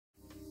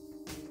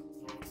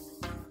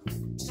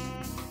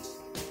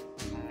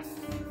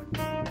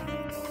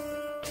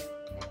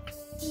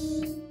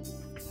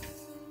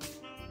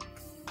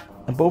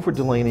Beauford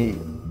Delaney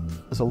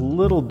is a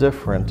little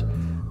different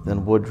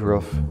than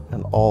Woodruff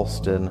and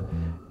Alston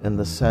in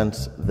the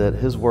sense that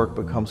his work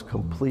becomes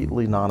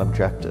completely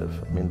non-objective.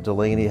 I mean,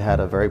 Delaney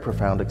had a very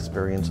profound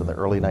experience in the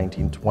early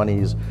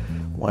 1920s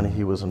when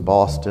he was in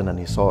Boston and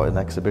he saw an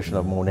exhibition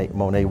of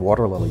Monet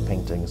water lily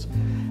paintings.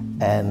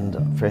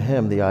 And for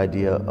him, the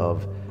idea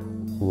of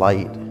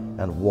light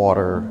and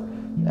water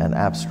and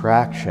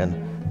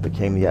abstraction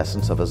became the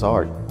essence of his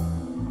art.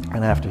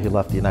 And after he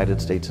left the United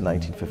States in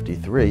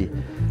 1953,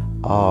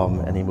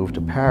 and he moved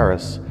to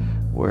Paris,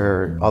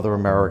 where other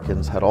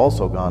Americans had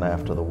also gone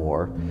after the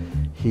war,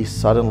 he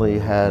suddenly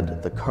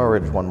had the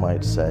courage, one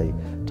might say,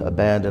 to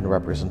abandon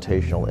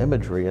representational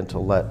imagery and to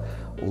let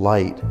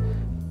light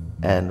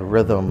and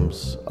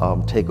rhythms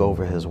take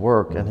over his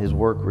work, and his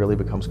work really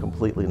becomes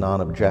completely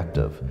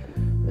non-objective.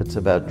 It's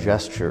about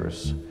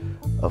gestures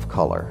of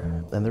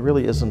color, and there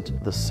really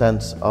isn't the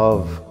sense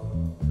of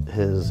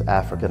his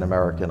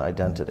African-American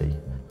identity.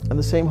 And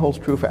the same holds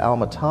true for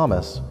Alma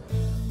Thomas,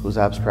 whose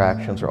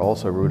abstractions are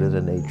also rooted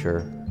in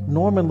nature.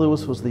 Norman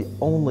Lewis was the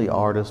only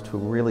artist who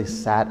really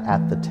sat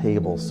at the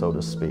table, so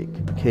to speak.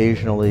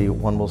 Occasionally,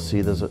 one will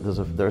see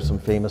there's some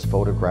famous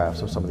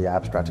photographs of some of the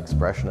abstract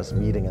expressionists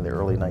meeting in the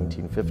early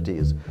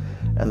 1950s,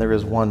 and there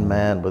is one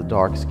man with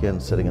dark skin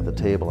sitting at the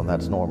table, and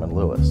that's Norman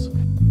Lewis.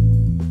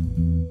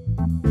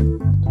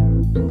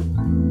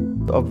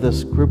 Of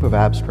this group of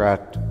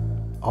abstract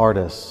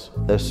artists,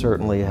 there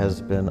certainly has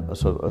been a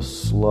sort of a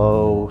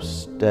slow,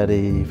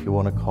 steady, if you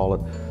want to call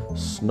it,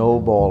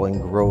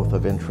 snowballing growth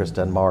of interest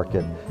and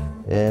market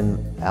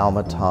in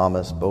Alma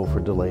Thomas,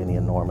 Beauford Delaney,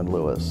 and Norman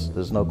Lewis.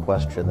 There's no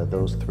question that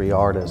those three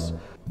artists,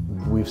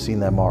 we've seen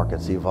their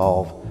markets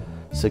evolve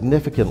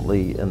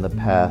significantly in the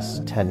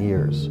past 10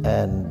 years.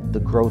 And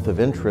the growth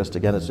of interest,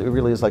 again, it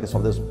really is like it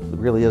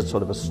really is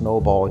sort of a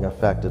snowballing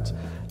effect.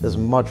 There's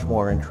much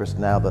more interest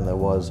now than there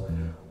was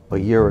a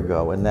year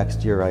ago, and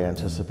next year I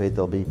anticipate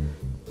there'll be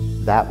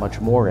that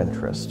much more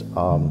interest.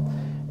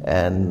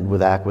 And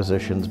with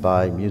acquisitions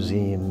by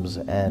museums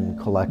and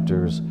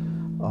collectors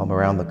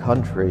around the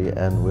country,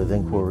 and with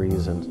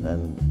inquiries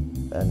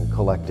and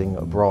collecting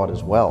abroad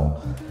as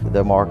well.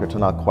 Their markets are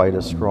not quite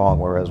as strong,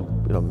 whereas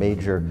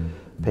major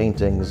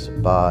paintings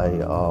by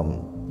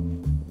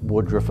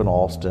Woodruff and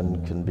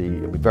Alston can be,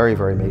 very,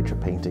 very major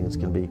paintings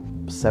can be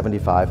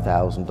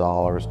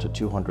 $75,000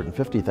 to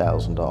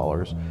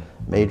 $250,000.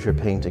 Major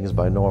paintings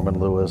by Norman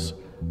Lewis,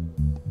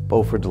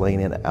 Beauford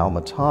Delaney, and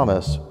Alma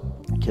Thomas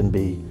can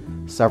be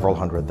several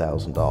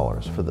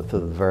 $100,000 for the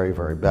very,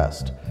 very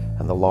best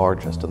and the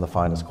largest and the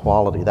finest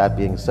quality. That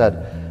being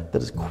said,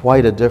 there's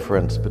quite a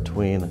difference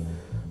between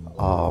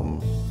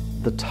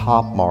the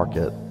top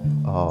market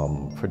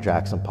for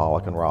Jackson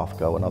Pollock and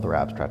Rothko and other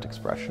abstract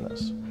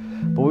expressionists.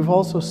 But we've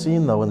also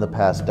seen, though, in the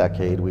past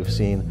decade, we've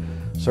seen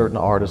certain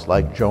artists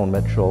like Joan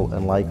Mitchell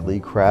and like Lee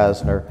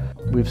Krasner,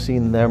 we've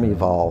seen them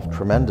evolve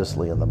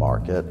tremendously in the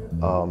market,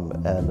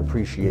 and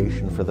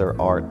appreciation for their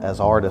art as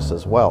artists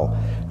as well.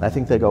 And I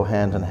think they go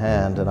hand in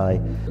hand, and I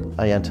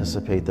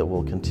anticipate that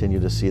we'll continue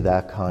to see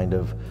that kind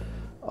of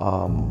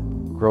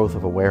growth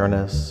of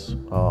awareness,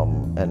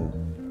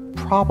 and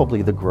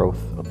probably the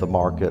growth of the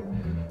market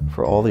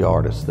for all the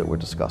artists that we're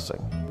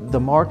discussing. The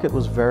market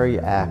was very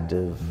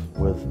active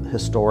with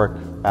historic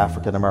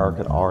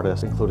African-American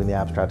artists, including the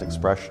abstract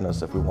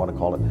expressionists, if we want to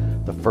call it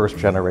the first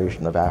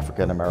generation of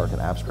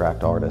African-American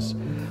abstract artists.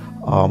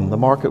 The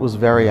market was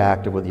very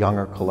active with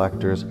younger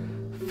collectors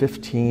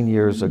 15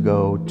 years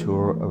ago to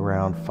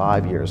around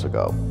 5 years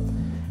ago.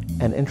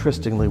 And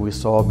interestingly, we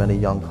saw many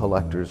young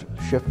collectors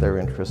shift their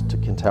interest to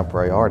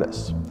contemporary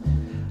artists.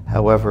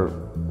 However,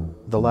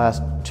 the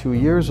last 2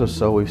 years or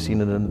so, we've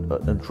seen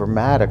a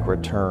dramatic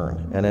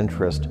return in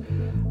interest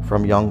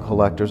from young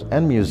collectors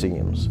and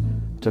museums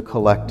to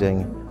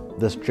collecting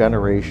this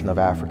generation of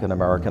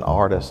African-American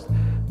artists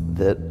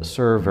that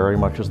serve very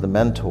much as the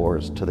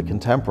mentors to the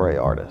contemporary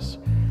artists.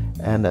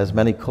 And as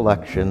many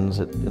collections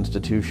at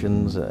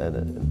institutions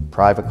and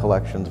private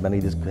collections, many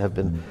of these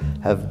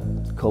have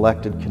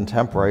collected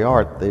contemporary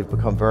art, they've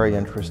become very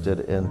interested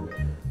in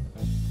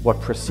what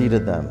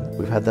preceded them.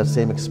 We've had that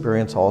same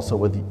experience also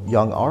with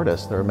young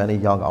artists. There are many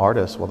young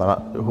artists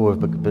who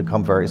have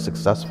become very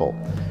successful.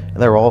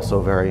 And they're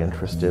also very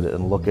interested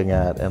in looking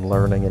at and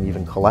learning and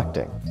even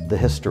collecting the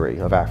history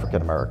of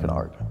African American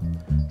art.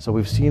 So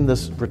we've seen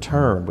this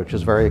return, which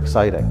is very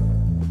exciting.